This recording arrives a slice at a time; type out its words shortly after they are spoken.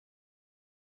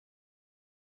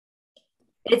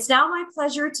It's now my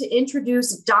pleasure to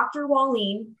introduce Dr.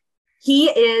 Wallin. He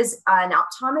is an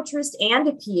optometrist and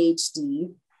a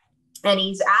PhD, and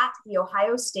he's at the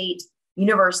Ohio State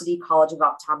University College of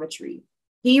Optometry.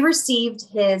 He received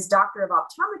his Doctor of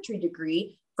Optometry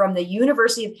degree from the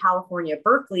University of California,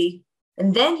 Berkeley,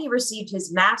 and then he received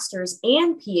his master's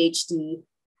and PhD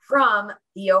from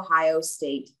the Ohio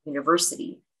State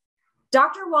University.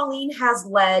 Dr. Wallin has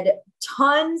led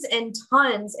tons and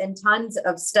tons and tons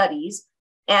of studies,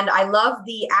 and I love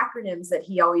the acronyms that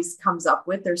he always comes up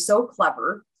with. They're so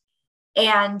clever.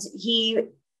 And he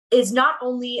is not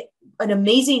only an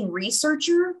amazing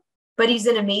researcher, but he's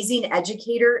an amazing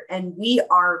educator, and we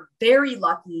are very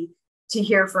lucky to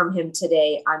hear from him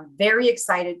today. I'm very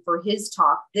excited for his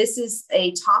talk. This is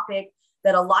a topic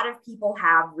that a lot of people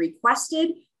have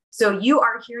requested. So you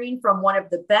are hearing from one of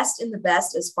the best in the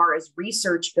best as far as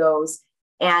research goes,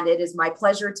 and it is my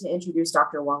pleasure to introduce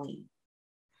Dr. Wallin.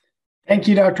 Thank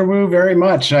you, Dr. Wu, very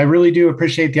much. I really do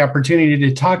appreciate the opportunity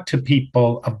to talk to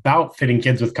people about fitting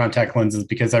kids with contact lenses,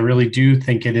 because I really do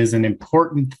think it is an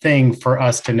important thing for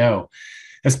us to know,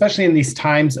 especially in these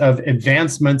times of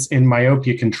advancements in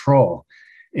myopia control.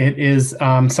 It is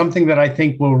something that I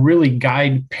think will really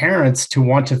guide parents to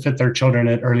want to fit their children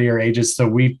at earlier ages. So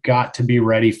we've got to be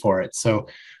ready for it. So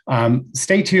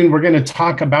stay tuned. We're going to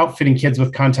talk about fitting kids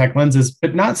with contact lenses,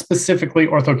 but not specifically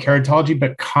orthokeratology,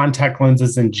 but contact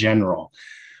lenses in general.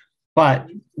 But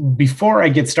before I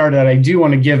get started, I do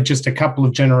want to give just a couple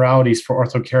of generalities for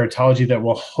orthokeratology that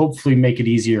will hopefully make it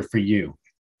easier for you.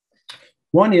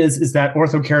 One is that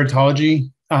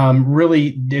orthokeratology,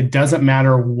 really, it doesn't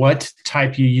matter what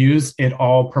type you use, it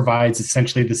all provides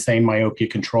essentially the same myopia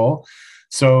control.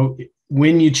 So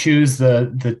when you choose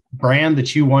the brand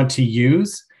that you want to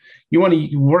use, you want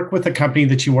to work with a company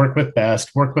that you work with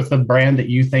best, work with the brand that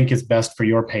you think is best for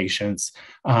your patients.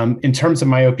 In terms of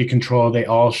myopia control, they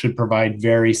all should provide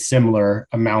very similar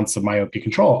amounts of myopia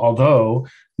control, although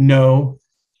no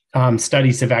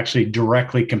studies have actually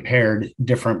directly compared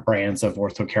different brands of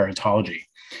orthokeratology.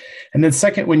 And then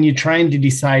second, when you're trying to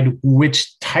decide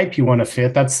which type you want to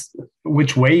fit, that's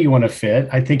which way you want to fit,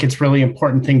 I think it's really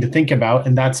important thing to think about.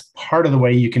 And that's part of the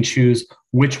way you can choose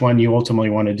which one you ultimately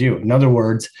want to do. In other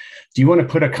words, do you want to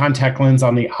put a contact lens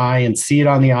on the eye and see it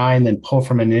on the eye and then pull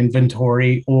from an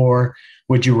inventory? Or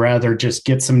would you rather just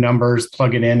get some numbers,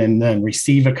 plug it in, and then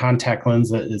receive a contact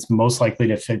lens that is most likely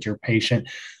to fit your patient?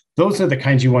 Those are the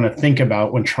kinds you want to think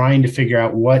about when trying to figure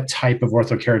out what type of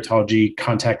orthokeratology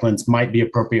contact lens might be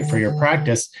appropriate for your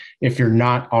practice if you're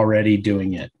not already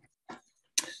doing it.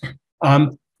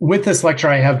 With this lecture,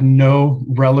 I have no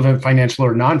relevant financial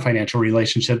or non-financial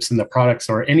relationships in the products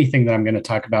or anything that I'm going to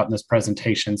talk about in this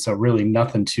presentation, so really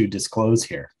nothing to disclose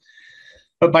here.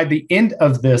 But by the end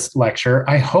of this lecture,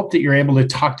 I hope that you're able to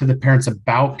talk to the parents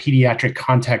about pediatric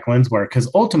contact lens wear, because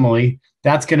ultimately,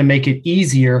 that's going to make it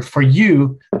easier for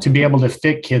you to be able to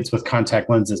fit kids with contact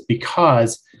lenses.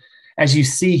 Because as you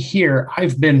see here,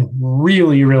 I've been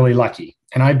really, really lucky.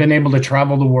 And I've been able to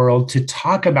travel the world to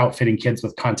talk about fitting kids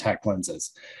with contact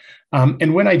lenses.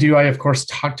 And when I do, I, of course,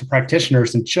 talk to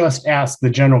practitioners and just ask the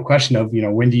general question of,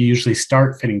 when do you usually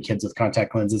start fitting kids with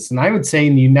contact lenses? And I would say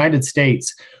in the United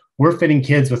States, we're fitting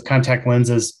kids with contact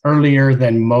lenses earlier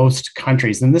than most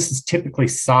countries. And this is typically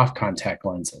soft contact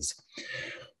lenses.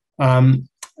 In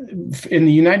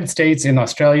the United States, in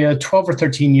Australia, 12 or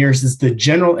 13 years is the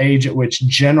general age at which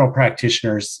general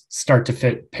practitioners start to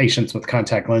fit patients with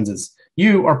contact lenses.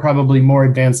 You are probably more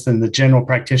advanced than the general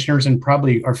practitioners and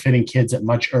probably are fitting kids at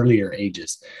much earlier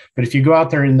ages. But if you go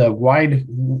out there in the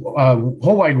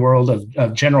whole wide world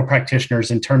of general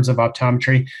practitioners in terms of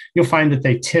optometry, you'll find that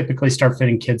they typically start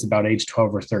fitting kids about age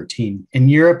 12 or 13. In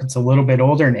Europe, it's a little bit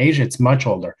older. In Asia, it's much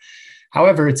older.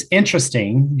 However, it's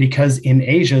interesting because in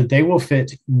Asia, they will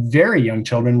fit very young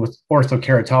children with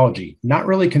orthokeratology, not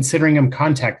really considering them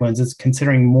contact lenses,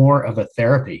 considering more of a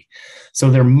therapy. So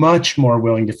they're much more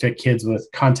willing to fit kids with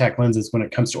contact lenses when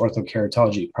it comes to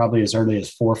orthokeratology, probably as early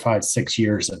as 4, 5, 6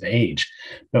 years of age.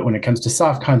 But when it comes to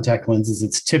soft contact lenses,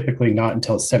 it's typically not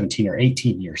until 17 or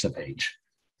 18 years of age.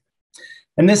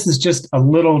 And this is just a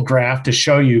little graph to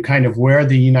show you kind of where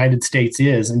the United States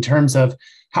is in terms of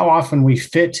how often we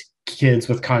fit kids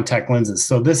with contact lenses.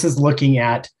 So this is looking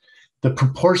at the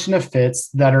proportion of fits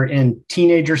that are in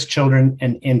teenagers, children,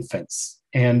 and infants,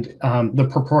 and the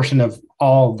proportion of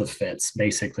all the fits,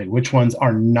 basically, which ones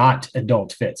are not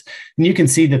adult fits. And you can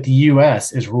see that the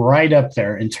US is right up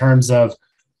there in terms of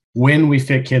when we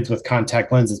fit kids with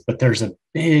contact lenses, but there's a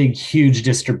big, huge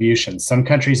distribution. Some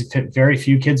countries fit very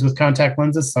few kids with contact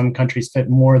lenses. Some countries fit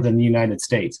more than the United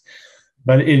States.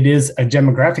 But it is a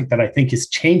demographic that I think is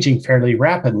changing fairly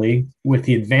rapidly with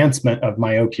the advancement of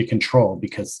myopia control,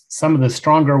 because some of the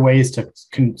stronger ways to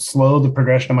slow the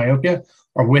progression of myopia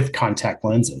are with contact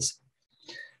lenses.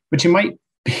 But you might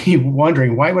be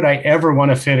wondering, why would I ever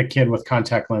want to fit a kid with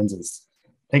contact lenses?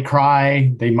 They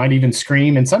cry, they might even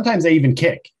scream, and sometimes they even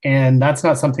kick. And that's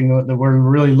not something that we're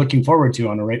really looking forward to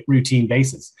on a routine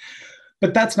basis.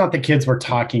 But that's not the kids we're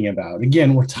talking about.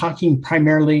 Again, we're talking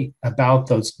primarily about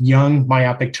those young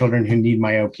myopic children who need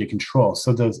myopia control.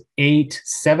 So those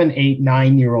 7, 8,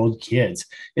 9-year-old kids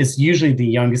is usually the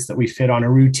youngest that we fit on a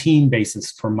routine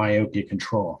basis for myopia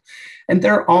control. And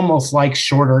they're almost like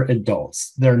shorter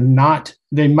adults.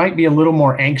 They might be a little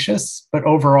more anxious, but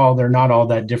overall, they're not all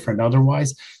that different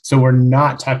otherwise. So we're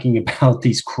not talking about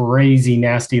these crazy,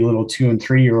 nasty little 2 and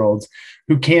 3-year-olds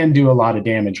who can do a lot of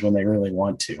damage when they really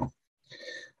want to.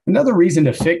 Another reason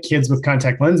to fit kids with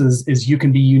contact lenses is you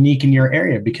can be unique in your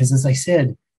area, because as I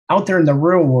said, out there in the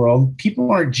real world,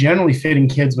 people aren't generally fitting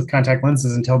kids with contact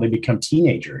lenses until they become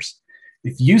teenagers.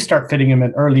 If you start fitting them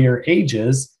at earlier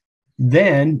ages,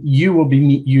 then you will be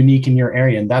unique in your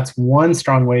area. And that's one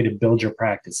strong way to build your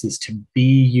practice, is to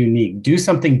be unique. Do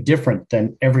something different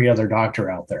than every other doctor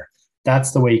out there.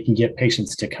 That's the way you can get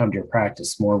patients to come to your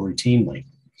practice more routinely.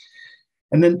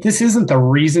 And then this isn't the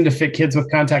reason to fit kids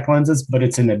with contact lenses, but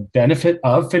it's in the benefit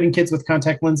of fitting kids with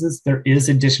contact lenses. There is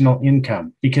additional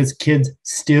income because kids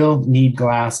still need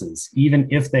glasses. Even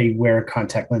if they wear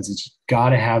contact lenses, you got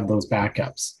to have those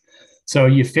backups. So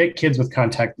you fit kids with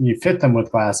you fit them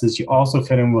with glasses. You also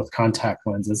fit them with contact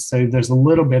lenses. So there's a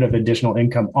little bit of additional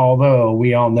income, although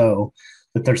we all know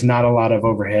that there's not a lot of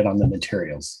overhead on the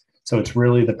materials. So it's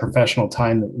really the professional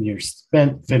time that you're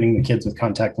spent fitting the kids with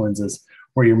contact lenses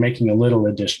where you're making a little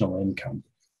additional income.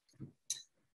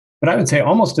 But I would say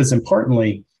almost as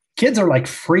importantly, kids are like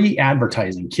free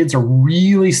advertising. Kids are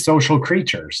really social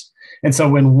creatures. And so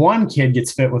when one kid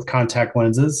gets fit with contact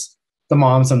lenses, the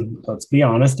moms, and let's be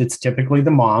honest, it's typically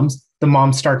the moms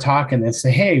start talking and say,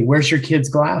 hey, where's your kid's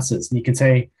glasses? And you can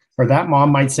say, or that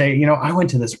mom might say, I went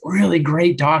to this really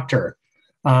great doctor.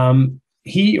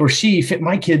 He or she fit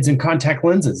my kids in contact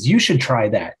lenses. You should try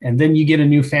that. And then you get a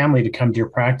new family to come to your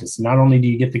practice. Not only do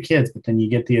you get the kids, but then you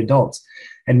get the adults.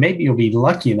 And maybe you'll be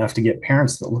lucky enough to get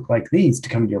parents that look like these to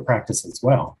come to your practice as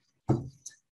well.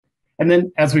 And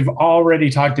then, as we've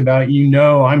already talked about,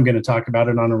 I'm going to talk about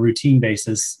it on a routine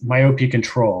basis, myopia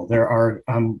control. There are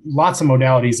lots of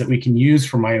modalities that we can use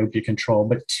for myopia control,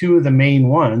 but two of the main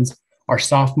ones are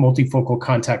soft multifocal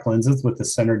contact lenses with the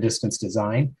center distance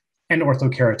design and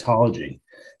orthokeratology.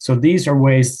 So these are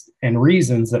ways and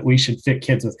reasons that we should fit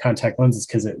kids with contact lenses,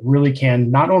 because it really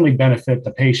can not only benefit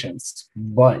the patients,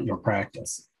 but your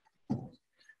practice.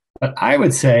 But I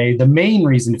would say the main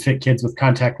reason to fit kids with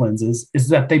contact lenses is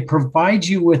that they provide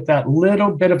you with that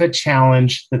little bit of a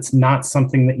challenge that's not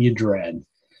something that you dread.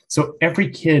 So every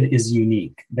kid is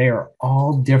unique. They are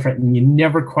all different, and you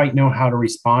never quite know how to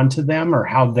respond to them or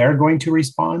how they're going to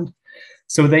respond.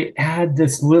 So they add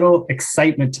this little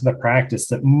excitement to the practice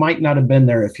that might not have been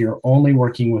there if you're only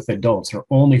working with adults or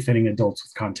only fitting adults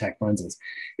with contact lenses.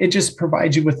 It just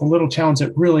provides you with a little challenge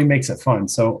that really makes it fun.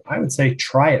 So I would say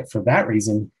try it for that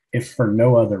reason, if for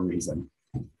no other reason.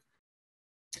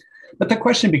 But the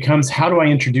question becomes, how do I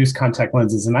introduce contact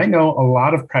lenses? And I know a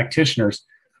lot of practitioners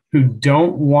who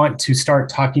don't want to start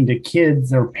talking to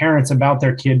kids or parents about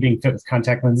their kid being fit with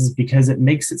contact lenses because it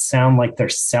makes it sound like they're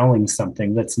selling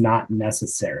something that's not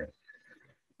necessary.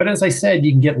 But as I said,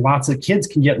 kids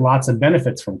can get lots of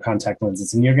benefits from contact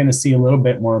lenses, and you're going to see a little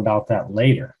bit more about that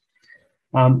later.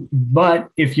 But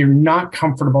if you're not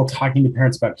comfortable talking to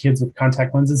parents about kids with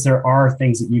contact lenses, there are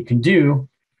things that you can do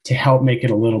to help make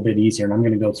it a little bit easier. And I'm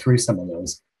going to go through some of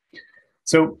those.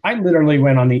 So I literally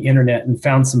went on the internet and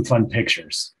found some fun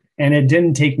pictures, and it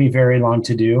didn't take me very long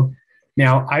to do.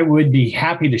 Now, I would be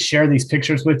happy to share these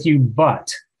pictures with you,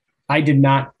 but I did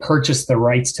not purchase the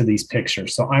rights to these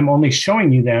pictures. So I'm only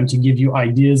showing you them to give you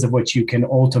ideas of what you can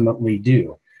ultimately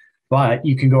do. But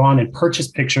you can go on and purchase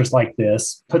pictures like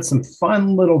this, put some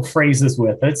fun little phrases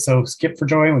with it. So skip for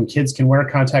joy when kids can wear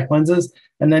contact lenses,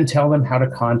 and then tell them how to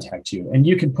contact you. And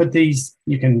you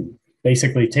can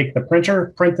basically take the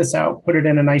printer, print this out, put it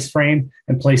in a nice frame,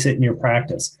 and place it in your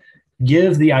practice.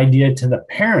 Give the idea to the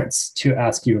parents to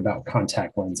ask you about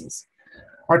contact lenses.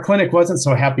 Our clinic wasn't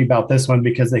so happy about this one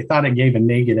because they thought it gave a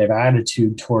negative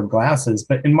attitude toward glasses.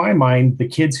 But in my mind, the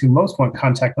kids who most want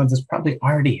contact lenses probably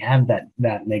already have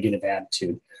that negative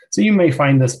attitude. So you may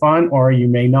find this fun or you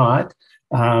may not,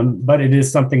 but it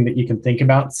is something that you can think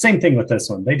about. Same thing with this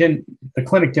one. The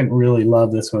clinic didn't really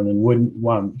love this one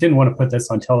and didn't want to put this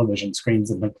on television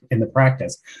screens in the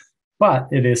practice. but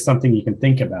it is something you can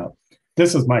think about.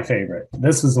 This is my favorite.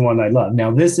 This is the one I love.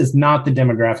 Now, this is not the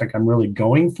demographic I'm really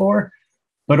going for,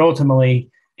 but ultimately,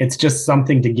 it's just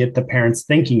something to get the parents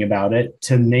thinking about it,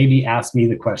 to maybe ask me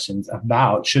the questions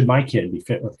about, should my kid be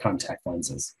fit with contact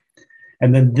lenses?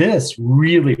 And then this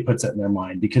really puts it in their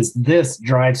mind, because this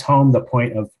drives home the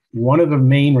point of one of the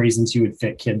main reasons you would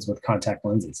fit kids with contact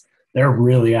lenses. They're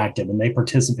really active and they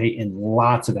participate in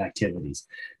lots of activities.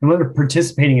 And when they're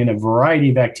participating in a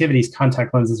variety of activities,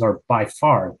 contact lenses are by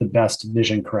far the best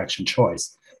vision correction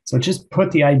choice. So just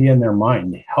put the idea in their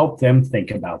mind, help them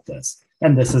think about this.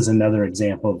 And this is another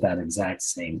example of that exact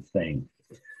same thing.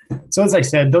 So as I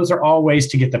said, those are all ways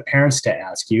to get the parents to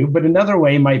ask you. But another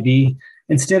way might be,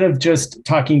 instead of just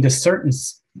talking to certain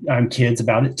kids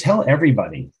about it, tell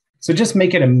everybody. So just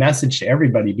make it a message to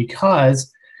everybody,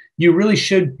 because you really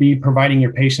should be providing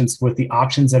your patients with the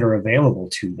options that are available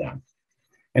to them.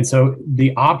 And so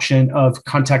the option of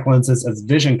contact lenses as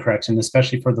vision correction,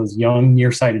 especially for those young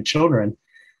nearsighted children,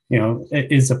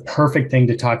 is a perfect thing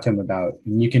to talk to them about.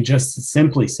 And you can just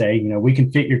simply say, we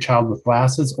can fit your child with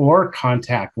glasses or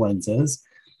contact lenses.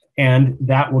 And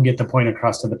that will get the point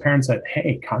across to the parents that,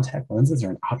 hey, contact lenses are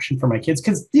an option for my kids.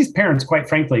 Because these parents, quite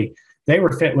frankly, they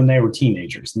were fit when they were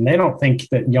teenagers. And they don't think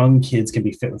that young kids can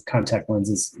be fit with contact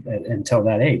lenses until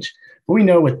that age. But we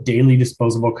know with daily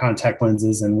disposable contact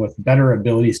lenses and with better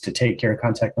abilities to take care of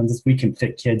contact lenses, we can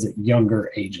fit kids at younger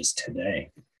ages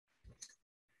today.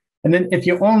 And then if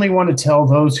you only want to tell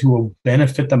those who will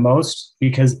benefit the most,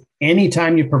 because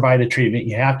anytime you provide a treatment,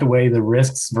 you have to weigh the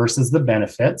risks versus the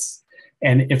benefits.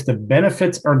 And if the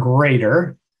benefits are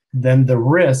greater, then the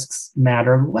risks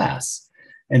matter less.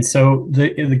 And so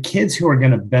the kids who are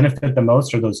going to benefit the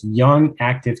most are those young,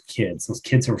 active kids, those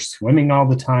kids who are swimming all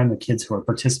the time, the kids who are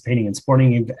participating in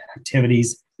sporting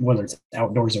activities, whether it's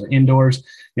outdoors or indoors,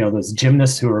 those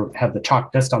gymnasts who have the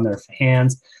chalk dust on their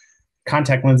hands.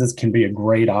 Contact lenses can be a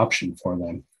great option for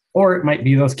them. Or it might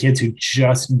be those kids who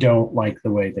just don't like the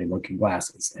way they look in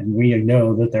glasses. And we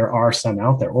know that there are some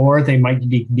out there. Or they might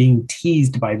be being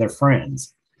teased by their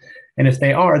friends. And if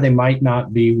they are, they might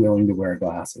not be willing to wear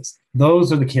glasses.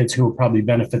 Those are the kids who will probably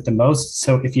benefit the most.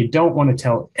 So if you don't want to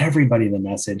tell everybody the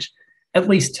message, at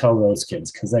least tell those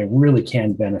kids, because they really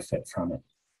can benefit from it.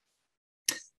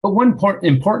 But one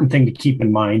important thing to keep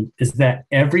in mind is that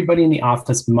everybody in the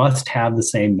office must have the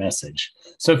same message.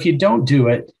 So if you don't do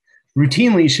it,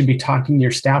 routinely you should be talking to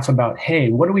your staff about, hey,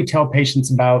 what do we tell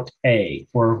patients about A?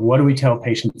 Or what do we tell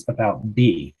patients about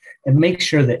B? And make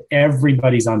sure that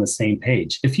everybody's on the same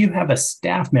page. If you have a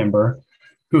staff member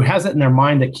who has it in their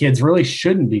mind that kids really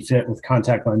shouldn't be fit with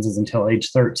contact lenses until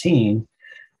age 13,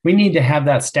 we need to have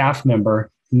that staff member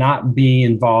not be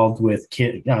involved with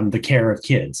the care of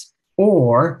kids.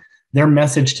 Or their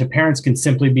message to parents can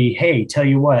simply be, hey, tell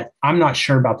you what, I'm not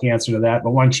sure about the answer to that, but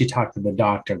why don't you talk to the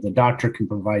doctor? The doctor can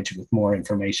provide you with more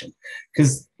information.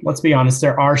 Because let's be honest,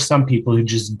 there are some people who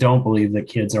just don't believe that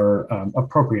kids are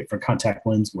appropriate for contact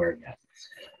lens wear yet.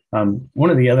 One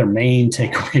of the other main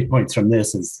takeaway points from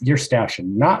this is your staff should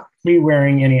not be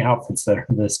wearing any outfits that are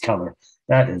this color.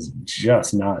 That is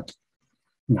just not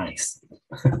nice.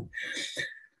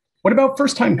 What about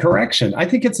first-time correction? I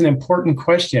think it's an important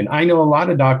question. I know a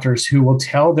lot of doctors who will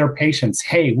tell their patients,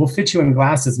 hey, we'll fit you in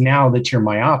glasses now that you're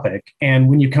myopic. And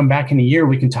when you come back in a year,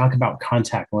 we can talk about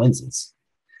contact lenses.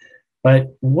 But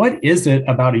what is it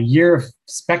about a year of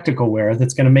spectacle wear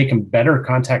that's going to make them better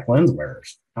contact lens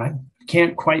wearers? I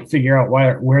can't quite figure out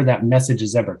where that message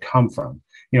has ever come from.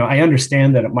 I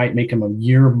understand that it might make them a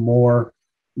year more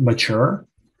mature,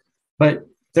 but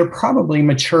they're probably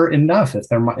mature enough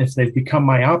if they've become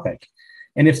myopic.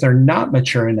 And if they're not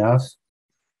mature enough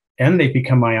and they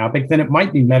become myopic, then it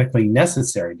might be medically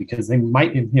necessary, because they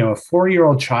might, a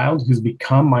 4-year-old child who's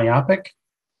become myopic,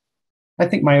 I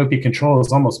think myopia control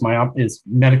is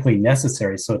medically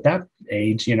necessary. So at that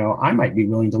age, I might be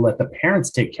willing to let the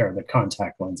parents take care of the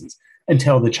contact lenses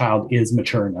until the child is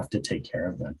mature enough to take care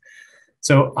of them.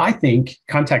 So I think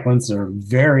contact lenses are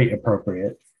very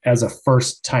appropriate as a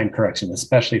first-time correction,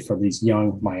 especially for these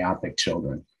young myopic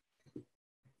children.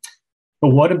 But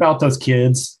what about those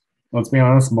kids, let's be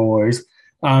honest, boys,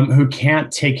 who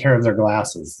can't take care of their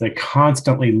glasses? They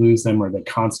constantly lose them or they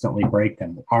constantly break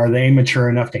them. Are they mature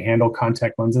enough to handle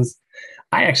contact lenses?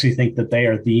 I actually think that they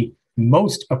are the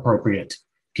most appropriate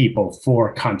people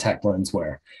for contact lens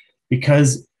wear,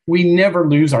 because we never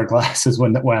lose our glasses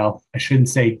I shouldn't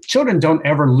say, children don't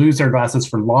ever lose their glasses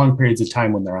for long periods of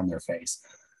time when they're on their face.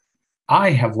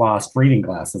 I have lost reading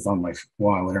glasses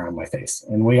while they're on my face,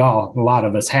 and a lot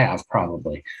of us have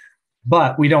probably,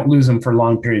 but we don't lose them for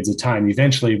long periods of time.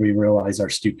 Eventually we realize our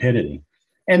stupidity.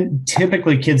 And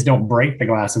typically kids don't break the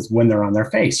glasses when they're on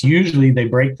their face. Usually they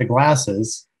break the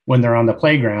glasses when they're on the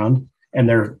playground and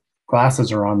their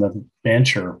glasses are on the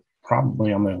bench or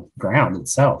probably on the ground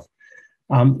itself.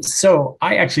 So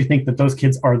I actually think that those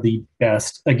kids are the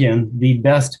best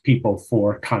people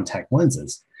for contact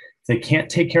lenses. If they can't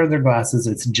take care of their glasses,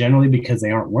 it's generally because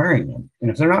they aren't wearing them. And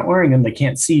if they're not wearing them, they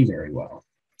can't see very well.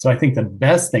 So I think the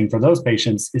best thing for those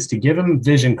patients is to give them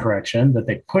vision correction that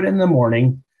they put in the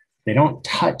morning. They don't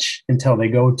touch until they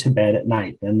go to bed at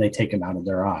night. Then they take them out of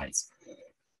their eyes.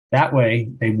 That way,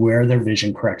 they wear their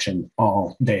vision correction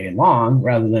all day long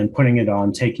rather than putting it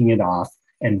on, taking it off,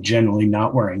 and generally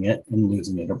not wearing it and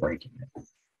losing it or breaking it.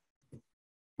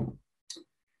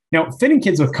 Now, fitting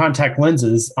kids with contact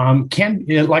lenses can,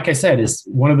 like I said, is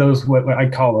one of those what I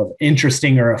call an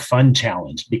interesting or a fun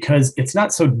challenge, because it's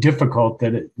not so difficult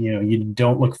that you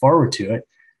don't look forward to it,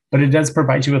 but it does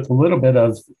provide you with a little bit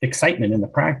of excitement in the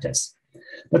practice.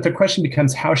 But the question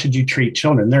becomes, how should you treat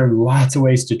children? There are lots of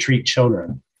ways to treat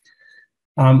children.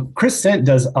 Chris Sent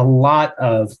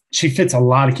she fits a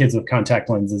lot of kids with contact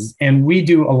lenses, and we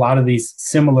do a lot of these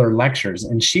similar lectures.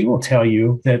 And she will tell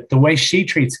you that the way she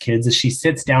treats kids is she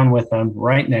sits down with them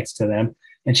right next to them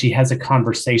and she has a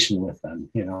conversation with them.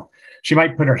 She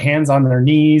might put her hands on their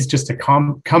knees just to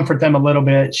comfort them a little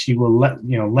bit. She will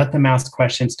let them ask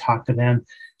questions, talk to them.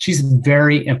 She's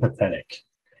very empathetic.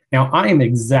 Now, I am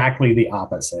exactly the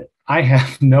opposite. I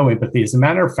have no empathy. As a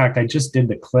matter of fact, I just did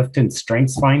the Clifton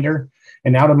Strengths Finder.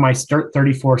 And out of my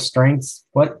 34 strengths,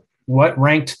 what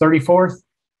ranked 34th?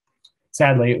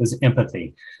 Sadly, it was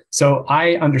empathy. So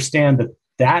I understand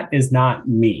that is not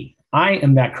me. I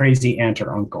am that crazy aunt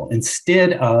or uncle.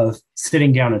 Instead of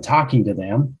sitting down and talking to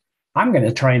them, I'm going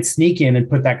to try and sneak in and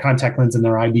put that contact lens in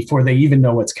their eye before they even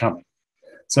know what's coming.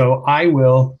 So I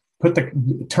will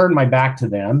turn my back to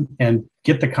them and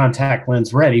get the contact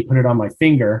lens ready, put it on my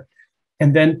finger.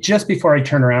 And then just before I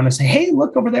turn around, I say, hey,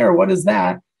 look over there. What is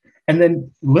that? And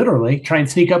then literally try and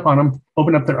sneak up on them,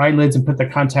 open up their eyelids and put the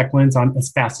contact lens on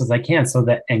as fast as I can so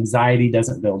that anxiety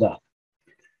doesn't build up.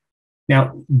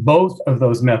 Now, both of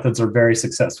those methods are very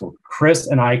successful. Chris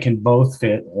and I can both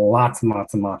fit lots and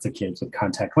lots and lots of kids with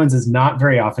contact lenses. Not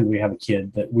very often do we have a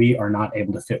kid that we are not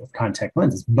able to fit with contact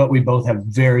lenses, but we both have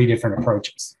very different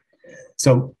approaches.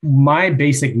 So my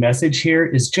basic message here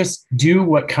is just do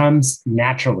what comes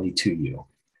naturally to you.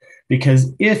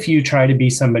 Because if you try to be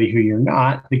somebody who you're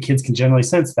not, the kids can generally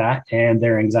sense that and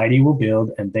their anxiety will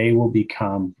build and they will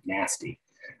become nasty.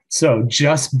 So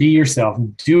just be yourself,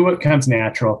 do what comes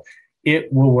natural.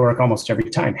 It will work almost every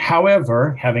time.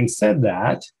 However, having said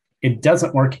that, it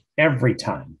doesn't work every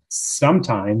time.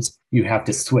 Sometimes you have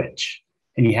to switch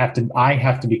and I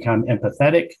have to become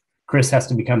empathetic. Chris has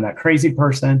to become that crazy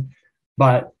person,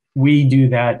 but we do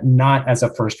that not as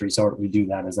a first resort. We do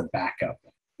that as a backup.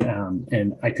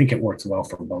 And I think it works well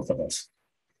for both of us.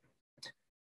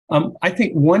 I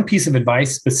think one piece of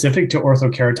advice specific to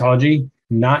orthokeratology,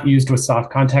 not used with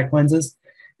soft contact lenses,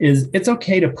 is it's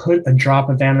okay to put a drop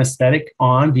of anesthetic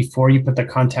on before you put the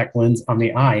contact lens on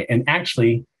the eye. And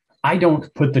actually, I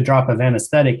don't put the drop of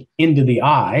anesthetic into the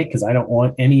eye because I don't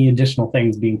want any additional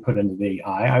things being put into the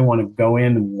eye. I want to go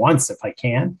in once if I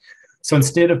can. So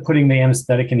instead of putting the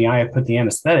anesthetic in the eye, I put the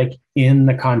anesthetic in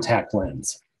the contact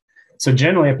lens. So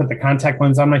generally, I put the contact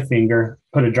lens on my finger,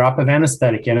 put a drop of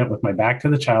anesthetic in it with my back to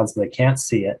the child so they can't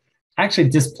see it. I actually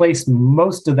displace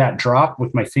most of that drop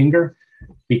with my finger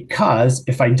because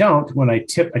if I don't, when I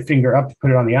tip my finger up to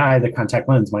put it on the eye, the contact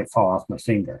lens might fall off my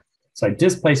finger. So I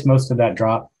displace most of that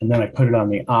drop and then I put it on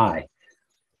the eye.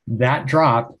 That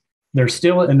drop, there's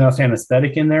still enough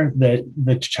anesthetic in there that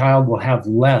the child will have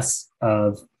less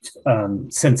of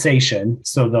sensation.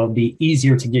 So they'll be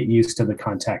easier to get used to the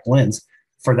contact lens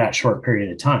for that short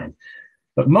period of time.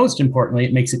 But most importantly,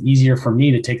 it makes it easier for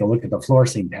me to take a look at the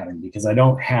fluorescein pattern because I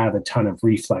don't have a ton of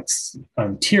reflex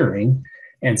tearing.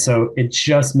 And so it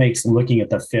just makes looking at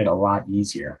the fit a lot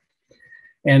easier.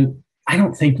 And I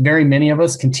don't think very many of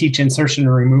us can teach insertion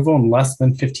and removal in less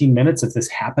than 15 minutes if this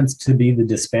happens to be the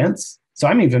dispense. So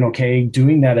I'm even okay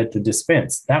doing that at the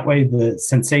dispense. That way the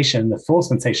sensation, the full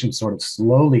sensation sort of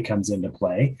slowly comes into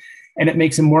play and it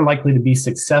makes them more likely to be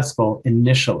successful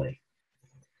initially.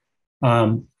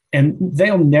 And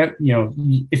they'll never,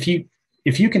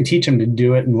 if you can teach them to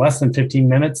do it in less than 15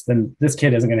 minutes, then this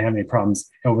kid isn't going to have any problems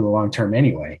over the long term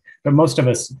anyway. But most of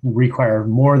us require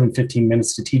more than 15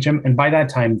 minutes to teach them. And by that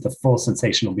time, the full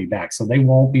sensation will be back. So they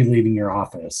won't be leaving your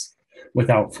office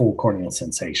without full corneal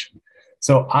sensation.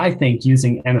 So I think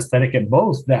using anesthetic at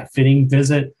both that fitting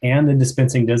visit and the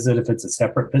dispensing visit, if it's a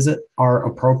separate visit, are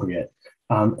appropriate.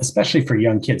 Especially for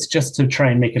young kids, just to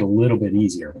try and make it a little bit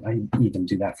easier. I even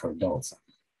do that for adults.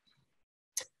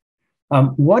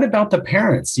 What about the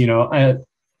parents?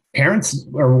 Parents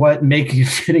are what make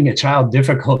fitting a child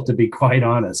difficult, to be quite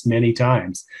honest, many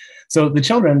times. So the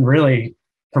children really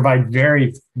provide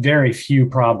very, very few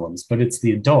problems, but it's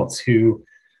the adults who,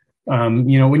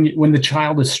 when the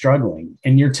child is struggling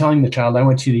and you're telling the child, I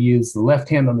want you to use the left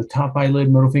hand on the top eyelid,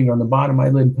 middle finger on the bottom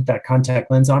eyelid, and put that contact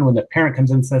lens on. When the parent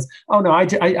comes in and says, oh, no, I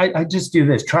just do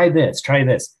this. Try this.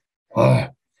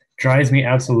 Drives me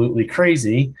absolutely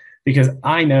crazy, because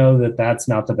I know that that's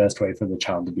not the best way for the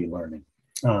child to be learning.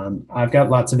 I've got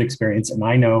lots of experience, and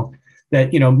I know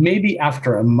that, maybe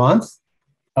after a month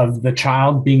of the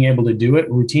child being able to do it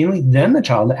routinely, then the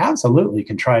child absolutely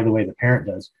can try the way the parent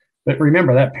does. But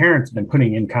remember, that parent's been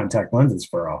putting in contact lenses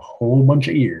for a whole bunch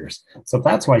of years. So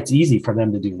that's why it's easy for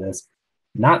them to do this,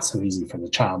 not so easy for the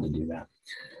child to do that.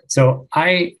 So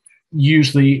I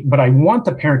want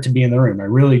the parent to be in the room. I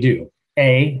really do.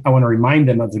 A, I want to remind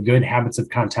them of the good habits of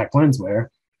contact lens wear.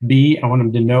 B, I want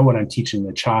them to know what I'm teaching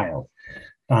the child.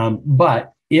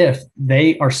 But if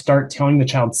they start telling the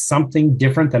child something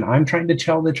different than I'm trying to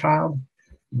tell the child,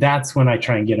 that's when I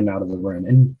try and get them out of the room.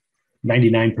 And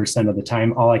 99% of the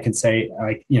time, all I can say,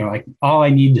 all I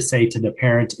need to say to the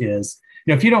parent is,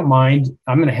 if you don't mind,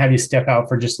 I'm going to have you step out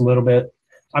for just a little bit.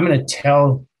 I'm going to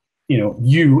tell,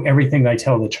 you everything that I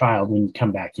tell the child when you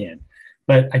come back in.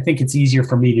 But I think it's easier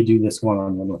for me to do this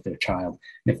one-on-one with their child.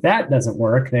 And if that doesn't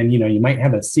work, then, you might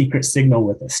have a secret signal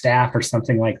with the staff or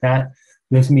something like that.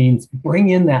 This means bring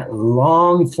in that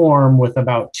long form with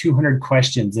about 200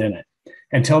 questions in it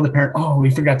and tell the parent, oh, we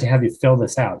forgot to have you fill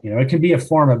this out. It can be a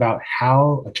form about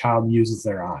how a child uses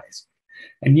their eyes.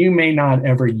 And you may not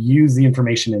ever use the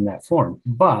information in that form,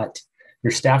 but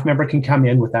your staff member can come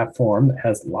in with that form that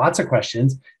has lots of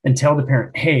questions and tell the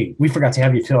parent, hey, we forgot to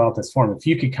have you fill out this form. If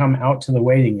you could come out to the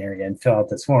waiting area and fill out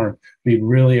this form, we'd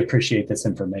really appreciate this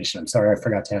information. I'm sorry, I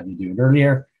forgot to have you do it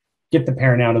earlier. Get the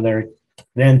parent out of there,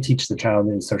 then teach the child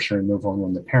the insertion removal. And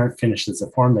when the parent finishes the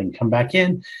form, they can come back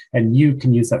in and you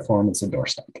can use that form as a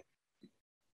doorstep.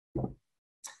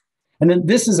 And then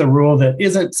this is a rule that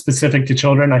isn't specific to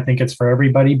children. I think it's for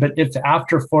everybody. But if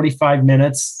after 45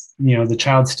 minutes, the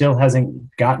child still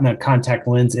hasn't gotten a contact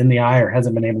lens in the eye or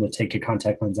hasn't been able to take a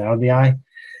contact lens out of the eye,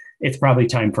 it's probably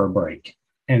time for a break.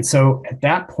 And so at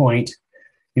that point,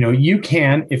 you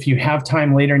can, if you have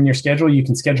time later in your schedule, you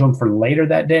can schedule them for later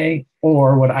that day.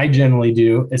 Or what I generally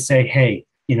do is say, hey,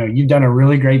 you've done a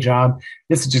really great job.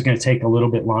 This is just going to take a little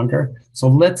bit longer. So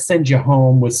let's send you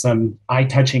home with some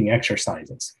eye-touching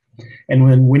exercises.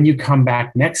 And when you come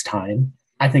back next time,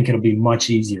 I think it'll be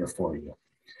much easier for you.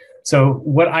 So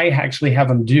what I actually have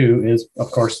them do is,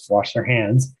 of course, wash their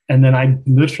hands. And then I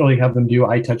literally have them do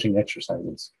eye-touching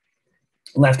exercises.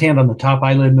 Left hand on the top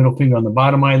eyelid, middle finger on the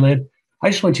bottom eyelid. I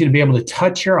just want you to be able to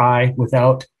touch your eye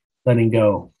without letting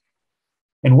go.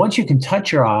 And once you can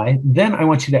touch your eye, then I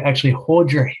want you to actually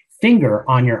hold your finger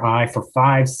on your eye for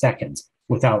 5 seconds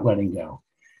without letting go.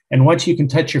 And once you can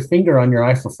touch your finger on your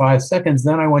eye for 5 seconds,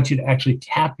 then I want you to actually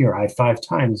tap your eye 5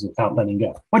 times without letting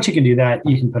go. Once you can do that,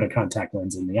 you can put a contact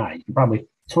lens in the eye. You can probably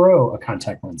throw a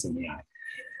contact lens in the eye.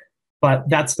 But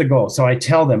that's the goal. So I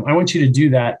tell them, I want you to do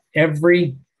that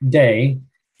every day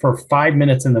for 5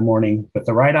 minutes in the morning with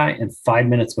the right eye and 5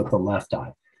 minutes with the left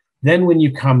eye. Then when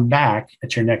you come back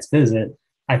at your next visit,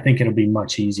 I think it'll be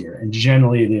much easier. And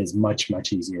generally it is much,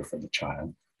 much easier for the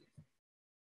child.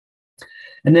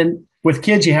 And then with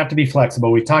kids, you have to be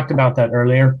flexible. We talked about that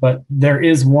earlier, but there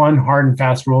is one hard and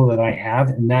fast rule that I have,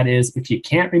 and that is if you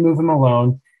can't remove them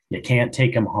alone, you can't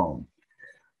take them home.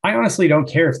 I honestly don't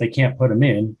care if they can't put them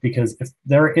in, because if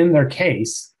they're in their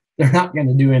case, they're not going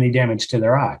to do any damage to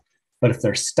their eye. But if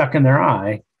they're stuck in their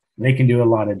eye, they can do a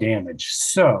lot of damage.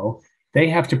 So they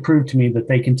have to prove to me that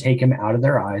they can take them out of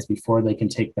their eyes before they can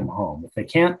take them home. If they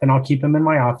can't, then I'll keep them in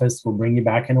my office. We'll bring you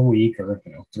back in a week or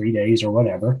 3 days or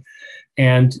whatever.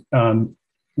 And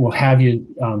we'll have you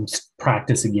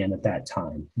practice again at that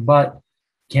time. But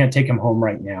can't take them home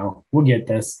right now. We'll get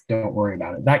this. Don't worry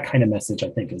about it. That kind of message, I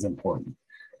think, is important.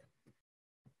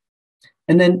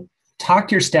 And then talk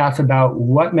to your staff about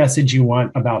what message you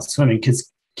want about swimming,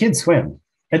 because kids swim.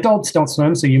 Adults don't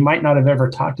swim, so you might not have ever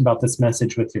talked about this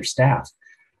message with your staff.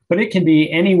 But it can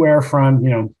be anywhere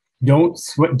from,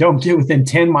 don't get within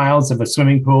 10 miles of a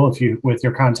swimming pool with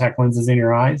your contact lenses in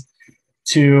your eyes,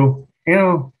 to,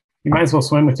 you might as well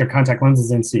swim with your contact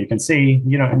lenses in so you can see.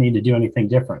 You don't need to do anything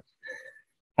different.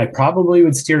 I probably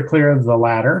would steer clear of the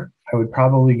latter. I would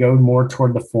probably go more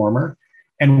toward the former.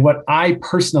 And what I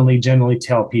personally generally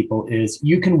tell people is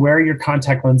you can wear your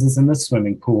contact lenses in the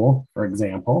swimming pool, for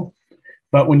example,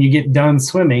 but when you get done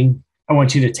swimming, I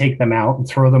want you to take them out and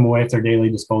throw them away if they're daily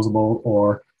disposable,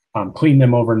 or clean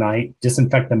them overnight,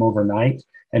 disinfect them overnight,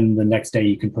 and the next day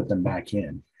you can put them back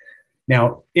in.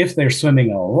 Now, if they're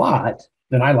swimming a lot,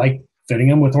 then I like fitting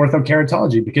them with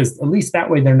orthokeratology, because at least that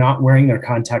way they're not wearing their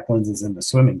contact lenses in the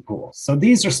swimming pool. So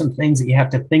these are some things that you have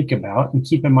to think about and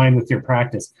keep in mind with your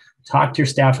practice. Talk to your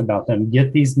staff about them,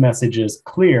 get these messages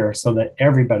clear so that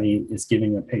everybody is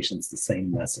giving their patients the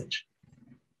same message.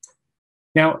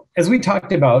 Now, as we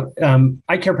talked about,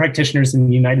 eye care practitioners in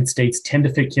the United States tend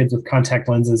to fit kids with contact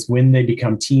lenses when they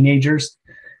become teenagers.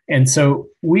 And so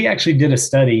we actually did a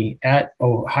study at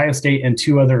Ohio State and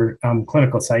 2 other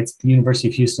clinical sites, the University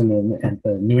of Houston and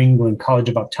the New England College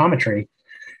of Optometry.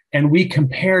 And we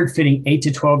compared fitting 8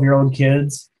 to 12-year-old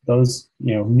kids, those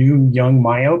new young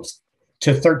myopes,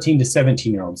 to 13 to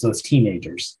 17-year-olds, those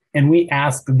teenagers. And we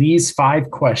asked these 5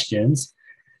 questions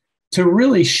to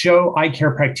really show eye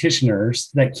care practitioners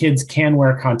that kids can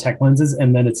wear contact lenses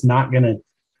and that it's not going to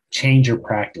change your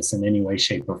practice in any way,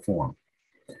 shape, or form.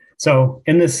 So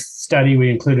in this study,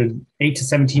 we included 8 to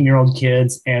 17-year-old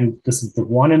kids, and this is the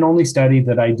one and only study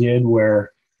that I did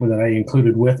where I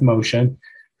included with motion.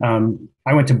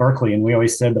 I went to Berkeley, and we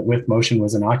always said that with motion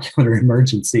was an ocular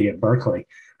emergency at Berkeley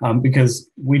because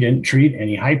we didn't treat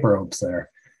any hyperopes there.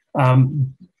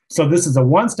 So this is the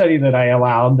one study that I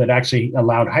allowed that actually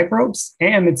allowed hyperopes,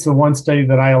 and it's the one study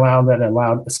that I allowed that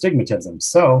allowed astigmatism.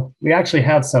 So we actually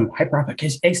have some hyperopic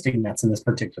astigmats in this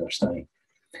particular study.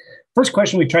 First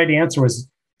question we tried to answer was,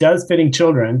 does fitting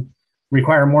children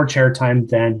require more chair time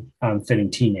than fitting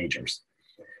teenagers?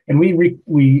 And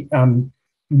we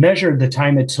measured the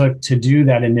time it took to do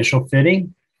that initial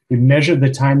fitting. We measured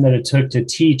the time that it took to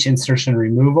teach insertion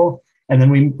removal. And then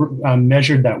we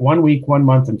measured that 1 week, 1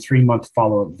 month, and 3-month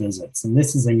follow-up visits. And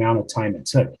this is the amount of time it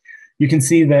took. You can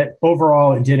see that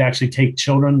overall, it did actually take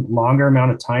children longer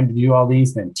amount of time to do all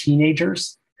these than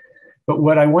teenagers. But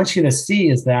what I want you to see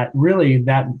is that really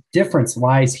that difference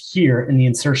lies here in the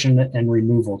insertion and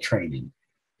removal training.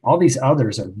 All these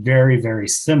others are very, very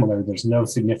similar. There's no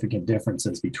significant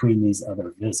differences between these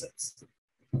other visits.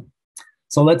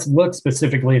 So let's look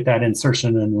specifically at that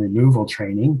insertion and removal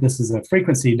training. This is a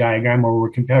frequency diagram where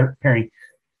we're comparing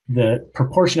the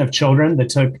proportion of children that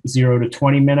took 0 to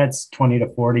 20 minutes, 20 to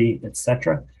 40, et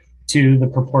cetera, to the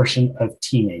proportion of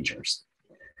teenagers.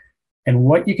 And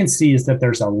what you can see is that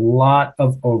there's a lot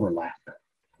of overlap.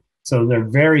 So they're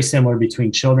very similar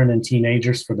between children and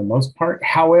teenagers for the most part.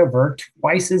 However,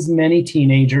 twice as many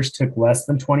teenagers took less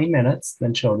than 20 minutes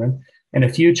than children, and a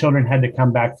few children had to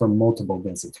come back for multiple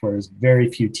visits, whereas very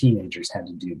few teenagers had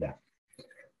to do that.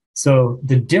 So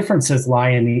the differences lie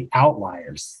in the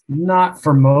outliers, not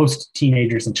for most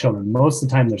teenagers and children. Most of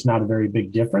the time, there's not a very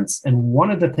big difference. And one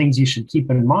of the things you should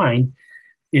keep in mind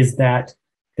is that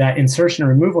insertion and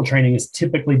removal training is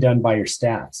typically done by your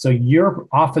staff. So your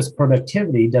office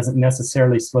productivity doesn't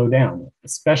necessarily slow down,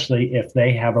 especially if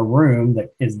they have a room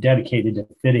that is dedicated to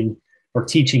fitting or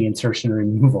teaching insertion and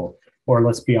removal. Or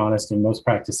let's be honest, in most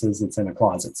practices, it's in a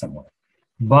closet somewhere.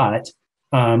 But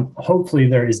hopefully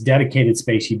there is dedicated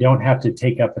space. You don't have to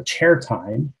take up a chair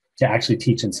time to actually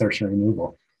teach insertion and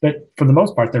removal. But for the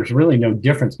most part, there's really no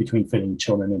difference between fitting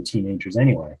children and teenagers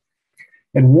anyway.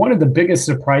 And one of the biggest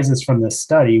surprises from this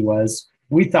study was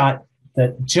we thought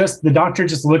that just the doctor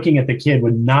just looking at the kid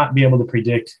would not be able to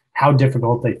predict how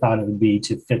difficult they thought it would be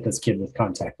to fit this kid with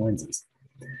contact lenses.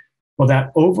 Well,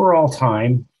 that overall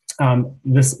time,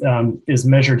 this is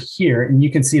measured here. And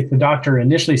you can see if the doctor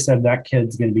initially said that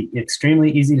kid's going to be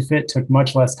extremely easy to fit, took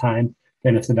much less time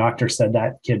than if the doctor said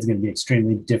that kid's going to be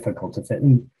extremely difficult to fit.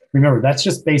 And remember, that's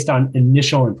just based on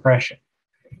initial impression.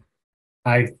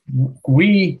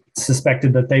 We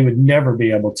suspected that they would never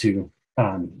be able to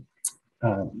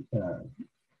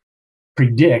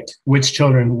predict which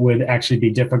children would actually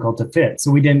be difficult to fit. So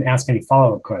we didn't ask any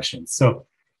follow-up questions. So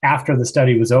after the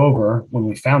study was over, when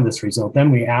we found this result,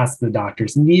 then we asked the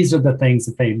doctors, and these are the things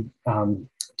that they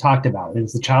talked about. It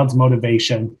was the child's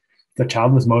motivation. If the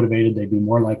child was motivated, they'd be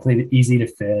more likely easy to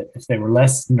fit. If they were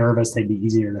less nervous, they'd be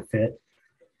easier to fit.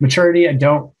 Maturity, I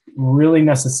don't really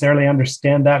necessarily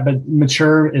understand that, but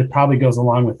mature, it probably goes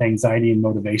along with anxiety and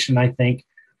motivation, I think.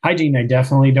 Hygiene, I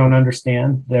definitely don't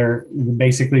understand.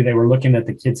 Basically, they were looking at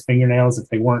the kids' fingernails. If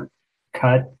they weren't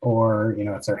cut or,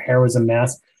 if their hair was a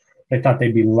mess, they thought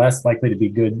they'd be less likely to be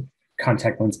good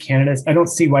contact lens candidates. I don't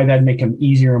see why that'd make them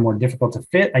easier or more difficult to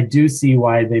fit. I do see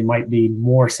why they might be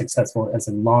more successful as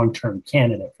a long-term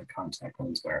candidate for contact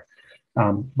lens wear.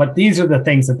 But these are the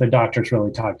things that the doctors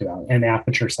really talked about, and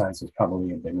aperture size was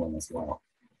probably a big one as well.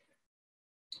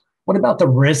 What about the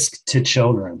risk to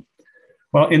children?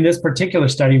 Well, in this particular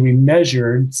study, we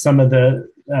measured some of the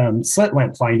slit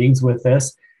lamp findings with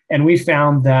this, And we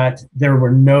found that there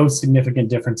were no significant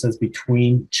differences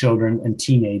between children and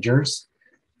teenagers.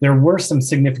 There were some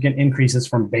significant increases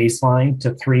from baseline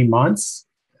to 3 months,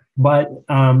 but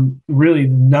really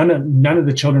none of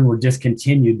the children were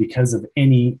discontinued because of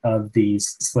any of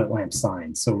these slit lamp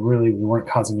signs. So really we weren't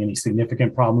causing any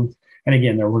significant problems. And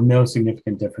again, there were no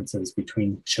significant differences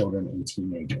between children and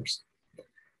teenagers.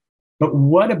 But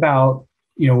what about,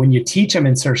 when you teach them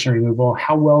insertion removal,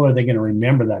 how well are they going to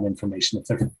remember that information?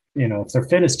 If they're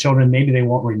fit as children, maybe they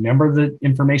won't remember the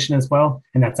information as well.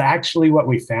 And that's actually what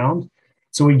we found.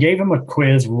 So we gave them a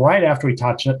quiz right after we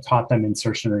taught them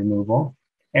insertion removal.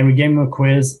 And we gave them a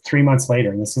quiz 3 months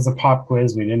later. And this was a pop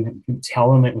quiz. We didn't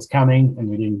tell them it was coming, and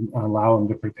we didn't allow them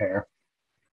to prepare.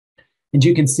 And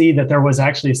you can see that there was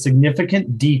actually a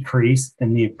significant decrease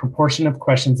in the proportion of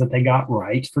questions that they got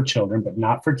right for children, but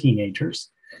not for teenagers.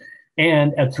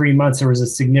 And at 3 months, there was a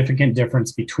significant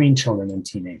difference between children and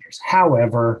teenagers.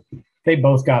 However, they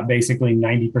both got basically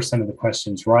 90% of the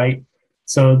questions right.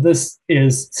 So this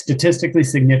is statistically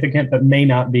significant, but may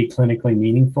not be clinically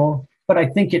meaningful. But I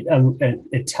think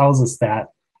it tells us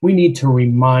that we need to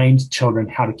remind children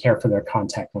how to care for their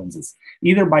contact lenses,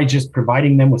 either by just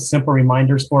providing them with simple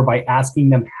reminders or by asking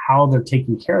them how they're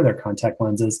taking care of their contact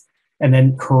lenses and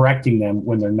then correcting them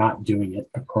when they're not doing it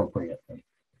appropriately.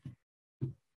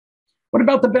 What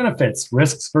about the benefits?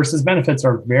 Risks versus benefits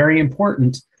are very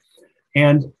important.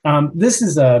 And this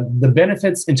is the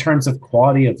benefits in terms of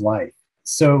quality of life.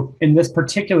 So in this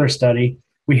particular study,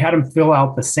 we had them fill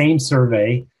out the same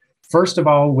survey, first of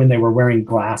all, when they were wearing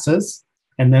glasses,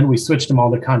 and then we switched them all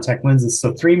to contact lenses.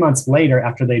 So 3 months later,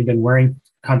 after they'd been wearing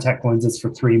contact lenses for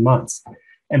 3 months,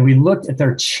 and we looked at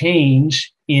their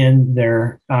change in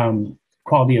their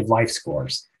quality of life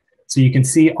scores. So you can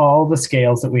see all the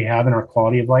scales that we have in our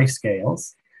quality of life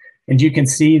scales. And you can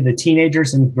see the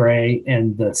teenagers in gray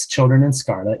and the children in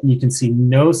scarlet. And you can see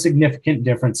no significant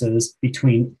differences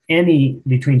between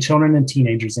children and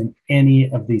teenagers in any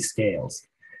of these scales.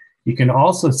 You can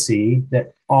also see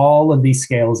that all of these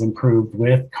scales improved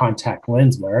with contact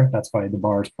lens wear. That's why the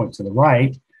bars point to the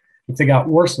right. If they got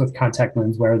worse with contact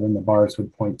lens wear, then the bars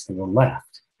would point to the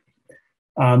left.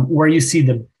 Where you see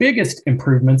the biggest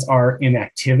improvements are in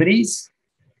activities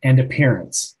and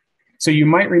appearance. So you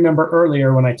might remember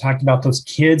earlier when I talked about those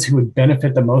kids who would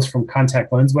benefit the most from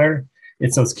contact lens wear.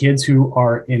 It's those kids who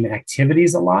are in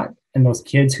activities a lot and those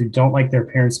kids who don't like their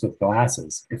appearance with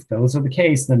glasses. If those are the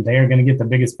case, then they are going to get the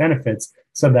biggest benefits.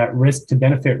 So that risk to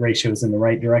benefit ratio is in the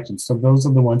right direction. So those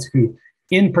are the ones who,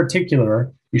 in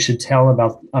particular, you should tell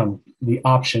about the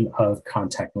option of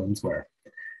contact lens wear.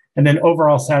 And then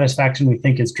overall satisfaction, we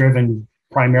think, is driven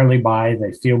primarily by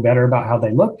they feel better about how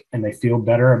they look and they feel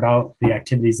better about the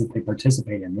activities that they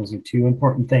participate in. Those are two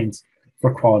important things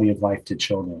for quality of life to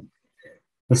children.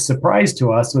 The surprise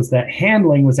to us was that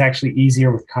handling was actually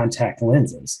easier with contact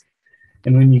lenses.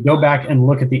 And when you go back and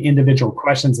look at the individual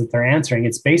questions that they're answering,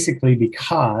 it's basically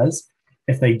because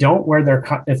if they don't wear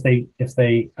if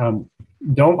they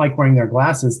don't like wearing their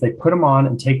glasses, they put them on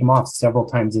and take them off several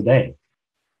times a day.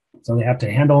 So they have to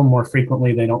handle them more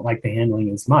frequently. They don't like the handling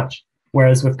as much.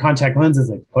 Whereas with contact lenses,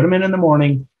 they put them in the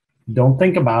morning, don't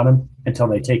think about them until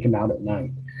they take them out at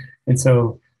night. And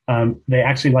so they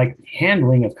actually like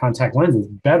handling of contact lenses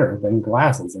better than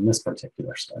glasses in this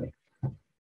particular study.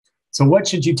 So what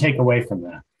should you take away from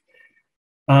that?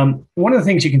 One of the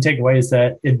things you can take away is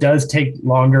that it does take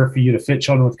longer for you to fit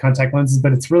children with contact lenses,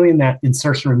 but it's really in that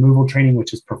insertion removal training,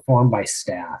 which is performed by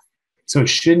staff. So it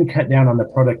shouldn't cut down on the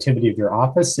productivity of your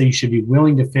office. So you should be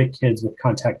willing to fit kids with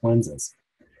contact lenses.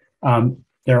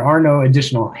 There are no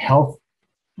additional health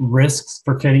risks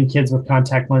for fitting kids with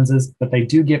contact lenses, but they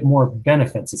do get more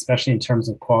benefits, especially in terms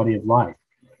of quality of life.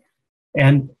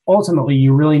 And ultimately,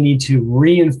 you really need to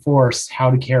reinforce how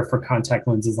to care for contact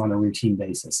lenses on a routine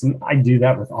basis. And I do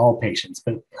that with all patients,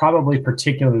 but probably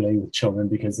particularly with children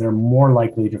because they're more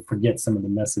likely to forget some of the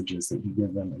messages that you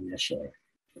give them initially.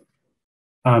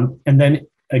 And then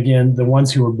again, the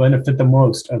ones who will benefit the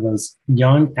most are those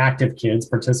young, active kids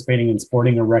participating in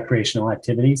sporting or recreational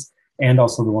activities, and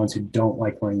also the ones who don't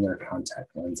like wearing their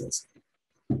contact lenses.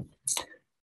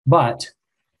 But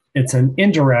it's an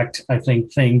indirect, I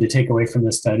think, thing to take away from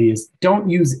this study is don't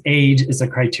use age as a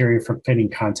criteria for fitting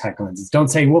contact lenses. Don't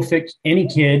say we'll fit any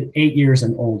kid 8 years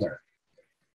and older.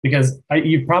 Because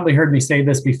you've probably heard me say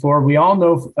this before. We all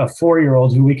know a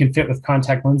 4-year-old who we can fit with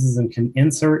contact lenses and can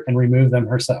insert and remove them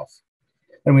herself.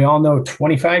 And we all know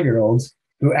 25-year-olds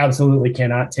who absolutely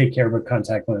cannot take care of a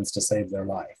contact lens to save their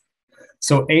life.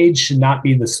 So age should not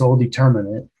be the sole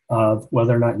determinant of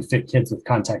whether or not you fit kids with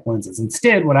contact lenses.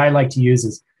 Instead, what I like to use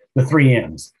is the 3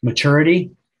 M's: maturity,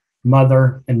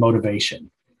 mother, and motivation.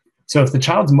 So if the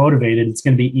child's motivated, it's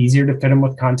going to be easier to fit them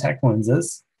with contact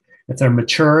lenses. If they're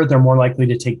mature, they're more likely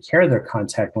to take care of their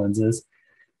contact lenses.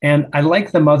 And I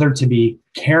like the mother to be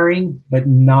caring, but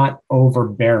not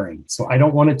overbearing. So I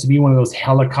don't want it to be one of those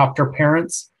helicopter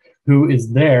parents who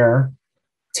is there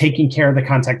taking care of the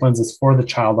contact lenses for the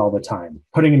child all the time,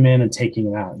 putting them in and taking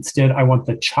them out. Instead, I want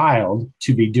the child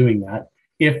to be doing that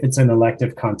if it's an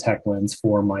elective contact lens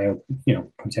for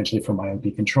potentially for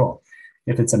myopia control.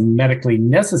 If it's a medically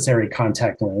necessary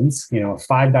contact lens, a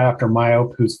 5 diopter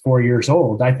myope who's 4 years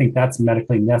old, I think that's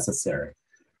medically necessary.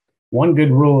 One good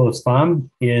rule of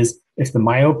thumb is if the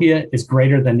myopia is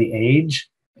greater than the age,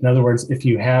 in other words, if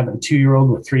you have a 2-year-old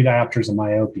with 3 diopters of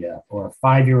myopia or a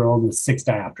 5-year-old with 6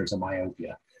 diopters of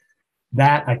myopia,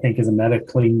 that I think is a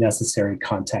medically necessary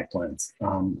contact lens.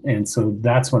 And so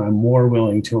that's when I'm more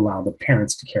willing to allow the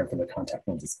parents to care for the contact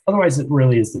lenses. Otherwise, it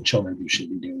really is the children who should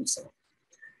be doing so.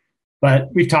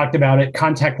 But we've talked about it.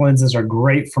 Contact lenses are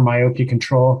great for myopia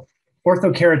control.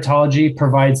 Orthokeratology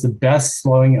provides the best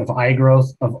slowing of eye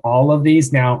growth of all of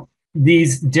these. Now,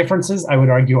 these differences, I would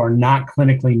argue, are not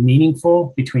clinically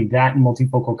meaningful between that and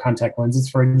multifocal contact lenses,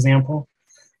 for example.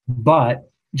 But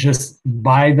just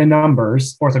by the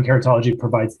numbers, orthokeratology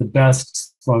provides the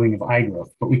best slowing of eye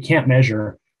growth. But we can't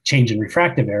measure change in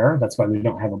refractive error. That's why we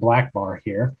don't have a black bar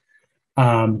here,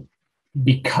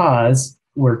 because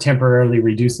we're temporarily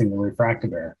reducing the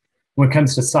refractive error. When it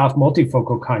comes to soft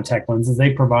multifocal contact lenses,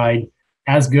 they provide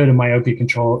as good a myopia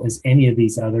control as any of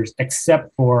these others,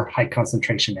 except for high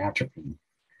concentration atropine,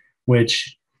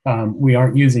 which we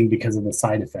aren't using because of the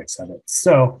side effects of it.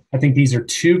 So I think these are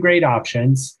 2 great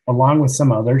options, along with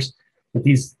some others. But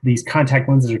these contact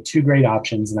lenses are 2 great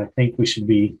options, and I think we should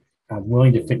be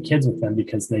willing to fit kids with them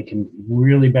because they can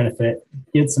really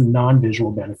get some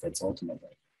non-visual benefits ultimately.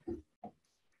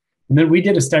 And then we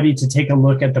did a study to take a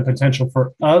look at the potential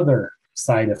for other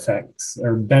side effects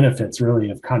or benefits really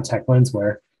of contact lens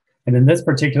wear. And in this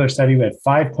particular study, we had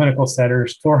 5 clinical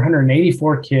setters,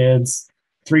 484 kids,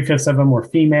 3/5 of them were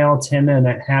female,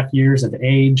 10.5 years of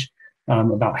age.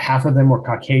 About half of them were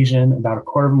Caucasian, about a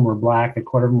quarter of them were Black, a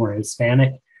quarter of them were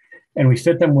Hispanic. And we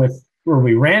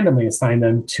we randomly assigned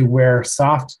them to wear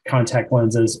soft contact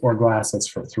lenses or glasses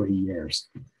for 3 years.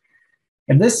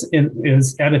 And this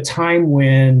is at a time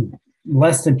when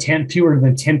fewer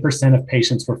than 10% of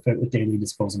patients were fit with daily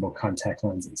disposable contact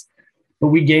lenses. But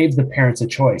we gave the parents a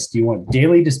choice. Do you want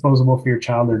daily disposable for your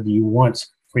child, or do you want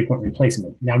frequent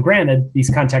replacement? Now, granted, these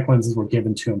contact lenses were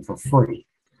given to them for free.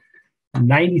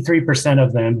 93%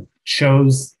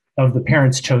 of the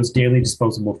parents chose daily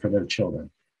disposable for their children.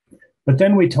 But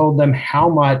then we told them how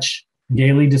much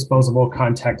daily disposable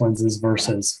contact lenses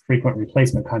versus frequent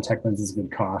replacement contact lenses would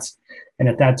cost. And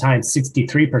at that time,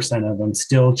 63% of them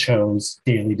still chose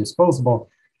daily disposable,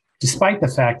 despite the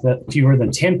fact that fewer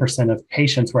than 10% of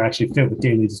patients were actually fit with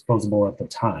daily disposable at the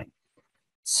time.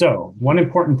 So one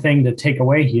important thing to take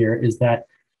away here is that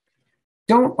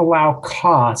don't allow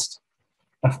cost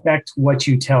affect what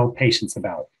you tell patients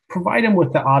about. Provide them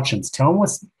with the options. Tell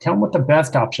them what the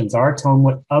best options are. Tell them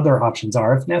what other options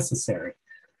are if necessary.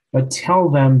 But tell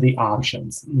them the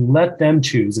options. Let them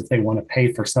choose if they want to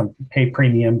pay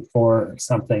premium for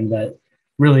something that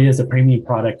really is a premium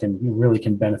product and really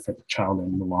can benefit the child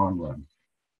in the long run.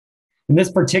 In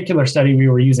this particular study, we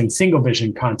were using single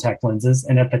vision contact lenses.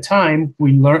 And at the time,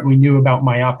 we knew about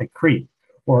myopic creep,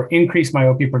 or increased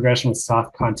myopia progression with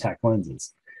soft contact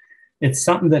lenses. It's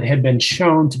something that had been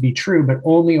shown to be true, but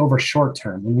only over short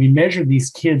term. When we measured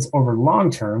these kids over long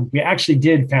term, we actually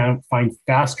did find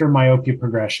faster myopia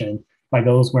progression by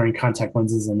those wearing contact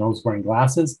lenses and those wearing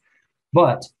glasses.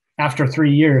 But after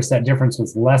 3 years, that difference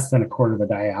was less than a quarter of a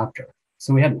diopter.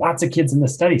 So we had lots of kids in the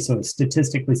study, so it's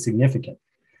statistically significant.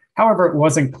 However, it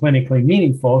wasn't clinically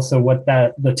meaningful. So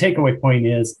the takeaway point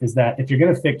is that if you're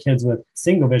going to fit kids with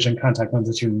single vision contact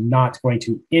lenses, you're not going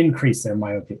to increase their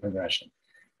myopia progression.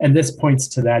 And this points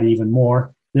to that even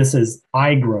more. This is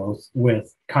eye growth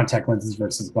with contact lenses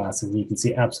versus glasses. And you can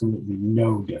see absolutely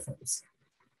no difference.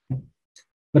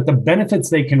 But the benefits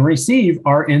they can receive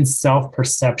are in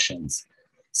self-perceptions.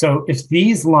 So if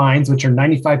these lines, which are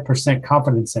 95%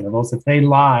 confidence intervals, if they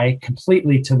lie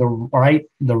completely to the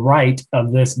right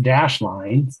of this dash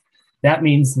line, that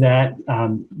means that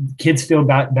kids feel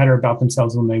better about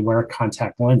themselves when they wear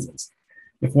contact lenses.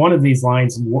 If one of these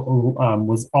lines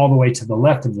was all the way to the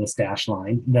left of this dash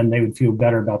line, then they would feel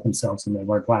better about themselves when they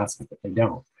wear glasses, but they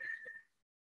don't.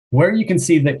 Where you can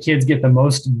see that kids get the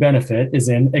most benefit is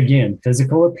in, again,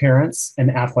 physical appearance and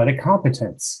athletic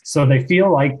competence. So they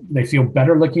feel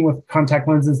better looking with contact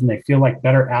lenses, and they feel like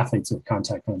better athletes with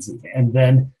contact lenses. And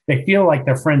then they feel like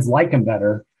their friends like them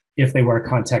better if they wear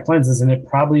contact lenses. And it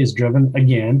probably is driven,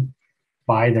 again,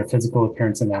 by their physical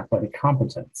appearance and athletic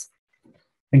competence.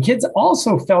 And kids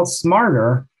also felt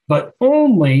smarter, but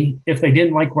only if they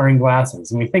didn't like wearing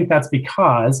glasses. And we think that's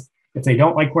because if they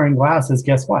don't like wearing glasses,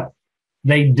 guess what?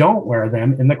 They don't wear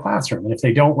them in the classroom. And if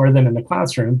they don't wear them in the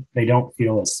classroom, they don't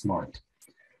feel as smart.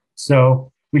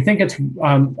 So we think it's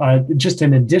just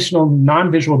an additional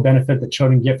non-visual benefit that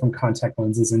children get from contact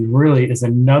lenses, and really is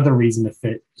another reason to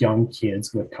fit young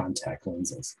kids with contact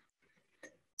lenses.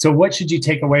 So what should you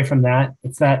take away from that?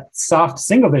 It's that soft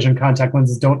single vision contact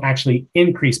lenses don't actually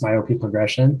increase myopia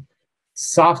progression.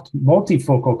 Soft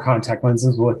multifocal contact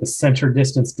lenses with a center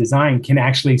distance design can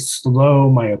actually slow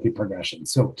myopia progression.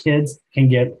 So kids can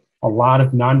get a lot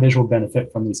of non-visual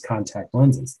benefit from these contact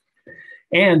lenses.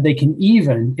 And they can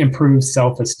even improve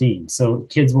self-esteem. So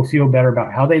kids will feel better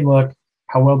about how they look,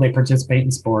 how well they participate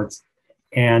in sports,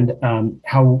 and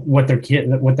what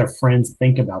their friends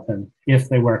think about them if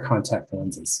they wear contact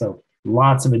lenses. So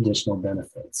lots of additional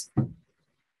benefits.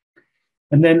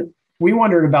 And then we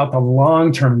wondered about the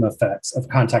long-term effects of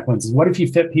contact lenses. What if you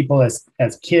fit people as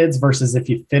kids versus if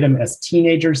you fit them as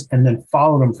teenagers and then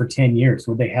follow them for 10 years?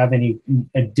 Would they have any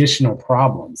additional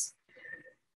problems?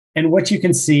 And what you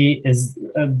can see is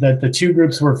that the two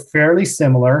groups were fairly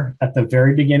similar at the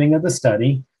very beginning of the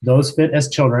study. Those fit as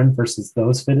children versus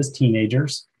those fit as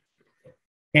teenagers.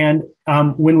 And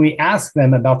when we asked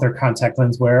them about their contact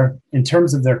lens wear, in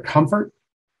terms of their comfort,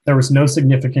 there was no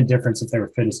significant difference if they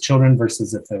were fit as children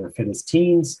versus if they were fit as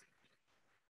teens.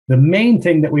 The main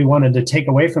thing that we wanted to take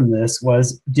away from this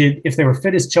was, if they were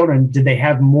fit as children, did they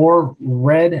have more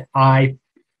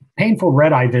painful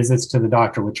red eye visits to the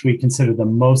doctor, which we consider the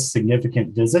most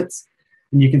significant visits?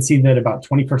 And you can see that about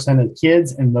 20% of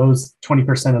kids and those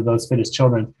 20% of those fit as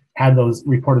children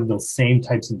reported those same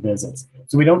types of visits.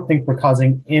 So we don't think we're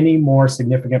causing any more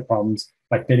significant problems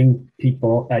by fitting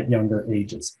people at younger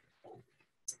ages.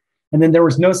 And then there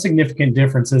was no significant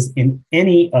differences in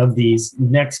any of these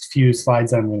next few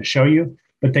slides that I'm going to show you,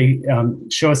 but they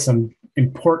show us some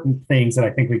important things that I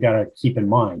think we've got to keep in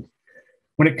mind.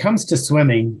 When it comes to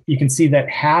swimming, you can see that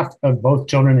half of both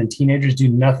children and teenagers do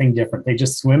nothing different. They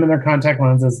just swim in their contact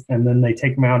lenses and then they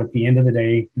take them out at the end of the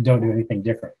day, don't do anything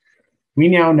different. We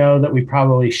now know that we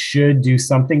probably should do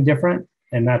something different.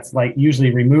 And that's like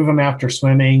usually remove them after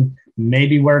swimming,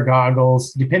 maybe wear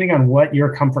goggles, depending on what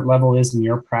your comfort level is in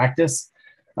your practice.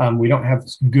 We don't have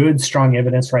good, strong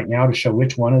evidence right now to show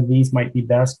which one of these might be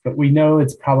best, but we know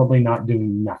it's probably not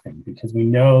doing nothing because we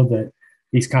know that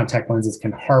these contact lenses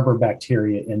can harbor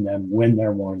bacteria in them when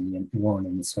they're worn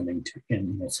in the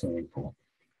swimming pool.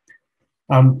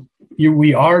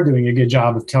 We are doing a good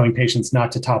job of telling patients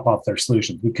not to top off their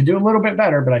solutions. We could do a little bit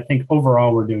better, but I think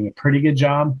overall we're doing a pretty good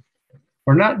job.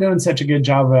 We're not doing such a good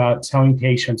job about telling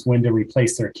patients when to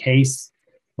replace their case.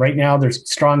 Right now, there's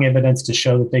strong evidence to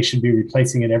show that they should be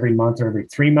replacing it every month or every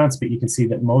 3 months, but you can see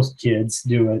that most kids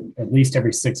do it at least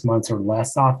every 6 months or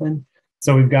less often.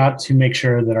 So we've got to make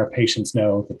sure that our patients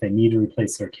know that they need to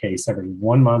replace their case every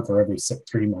 1 month or every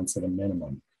 3 months at a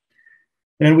minimum.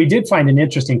 And then we did find an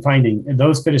interesting finding.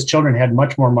 Those fit as children had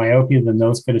much more myopia than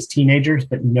those fit as teenagers,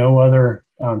 but no other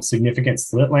significant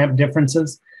slit lamp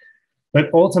differences. But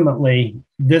ultimately,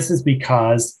 this is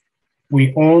because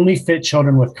we only fit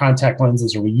children with contact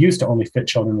lenses, or we used to only fit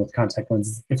children with contact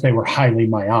lenses if they were highly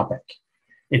myopic.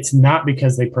 It's not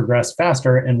because they progress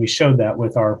faster, and we showed that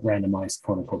with our randomized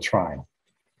clinical trial.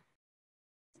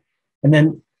 And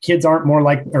then patients aren't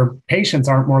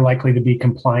more likely to be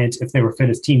compliant if they were fit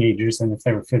as teenagers than if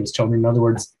they were fit as children. In other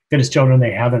words, fit as children,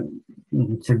 they haven't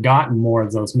forgotten more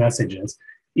of those messages.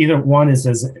 Either one is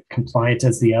as compliant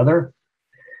as the other.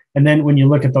 And then when you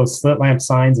look at those slit lamp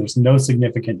signs, there's no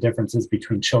significant differences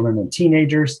between children and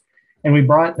teenagers. And we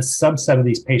brought a subset of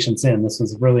these patients in. This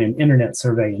was really an internet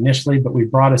survey initially, but we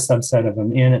brought a subset of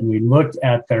them in and we looked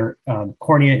at their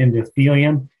cornea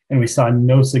endothelium, and we saw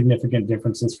no significant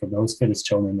differences for those fit as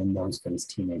children and those fit as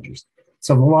teenagers.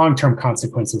 So the long-term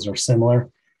consequences are similar,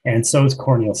 and so is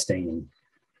corneal staining.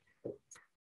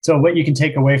 So what you can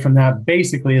take away from that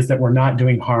basically is that we're not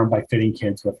doing harm by fitting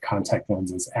kids with contact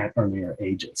lenses at earlier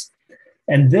ages.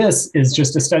 And this is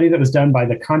just a study that was done by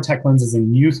the Contact Lenses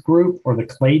in Youth group, or the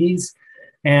CLADES.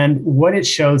 And what it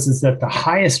shows is that the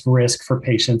highest risk for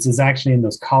patients is actually in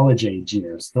those college age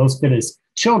years. Those fit as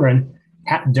children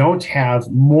don't have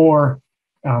more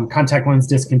contact lens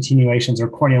discontinuations or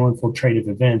corneal infiltrative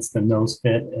events than those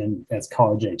fit as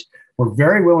college age. We're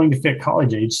very willing to fit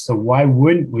college age, so why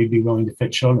wouldn't we be willing to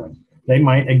fit children? They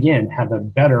might, again, have a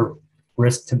better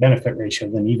risk to benefit ratio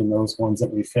than even those ones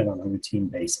that we fit on a routine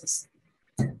basis.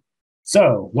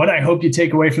 So what I hope you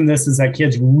take away from this is that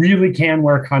kids really can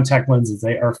wear contact lenses.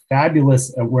 They are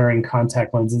fabulous at wearing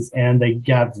contact lenses, and they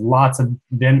get lots of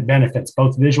benefits,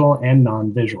 both visual and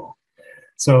non-visual.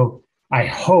 So I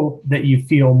hope that you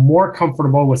feel more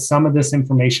comfortable with some of this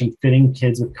information fitting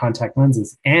kids with contact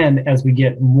lenses. And as we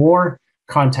get more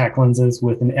contact lenses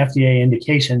with an FDA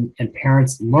indication and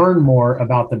parents learn more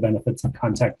about the benefits of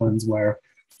contact lens wear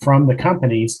from the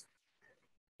companies,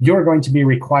 you're going to be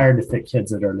required to fit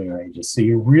kids at earlier ages. So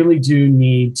you really do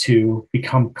need to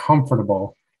become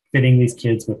comfortable fitting these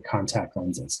kids with contact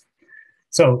lenses.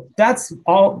 So that's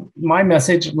all my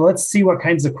message. Let's see what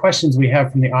kinds of questions we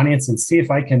have from the audience and see if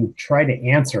I can try to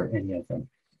answer any of them.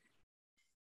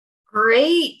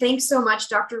 Great. Thanks so much,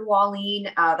 Dr.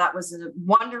 Walleen. That was a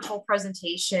wonderful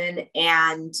presentation.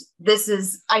 And this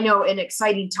is, I know, an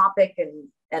exciting topic,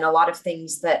 and a lot of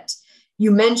things that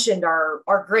you mentioned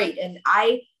are great. And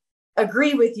I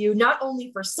agree with you, not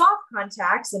only for soft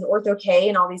contacts and ortho-K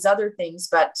and all these other things,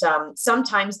 but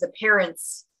sometimes the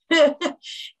parents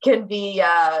can be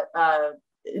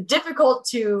difficult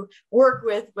to work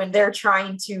with when they're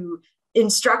trying to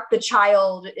instruct the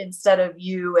child instead of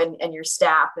you and your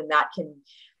staff, and that can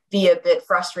be a bit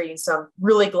frustrating. So I'm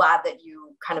really glad that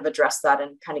you kind of addressed that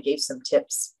and kind of gave some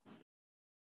tips.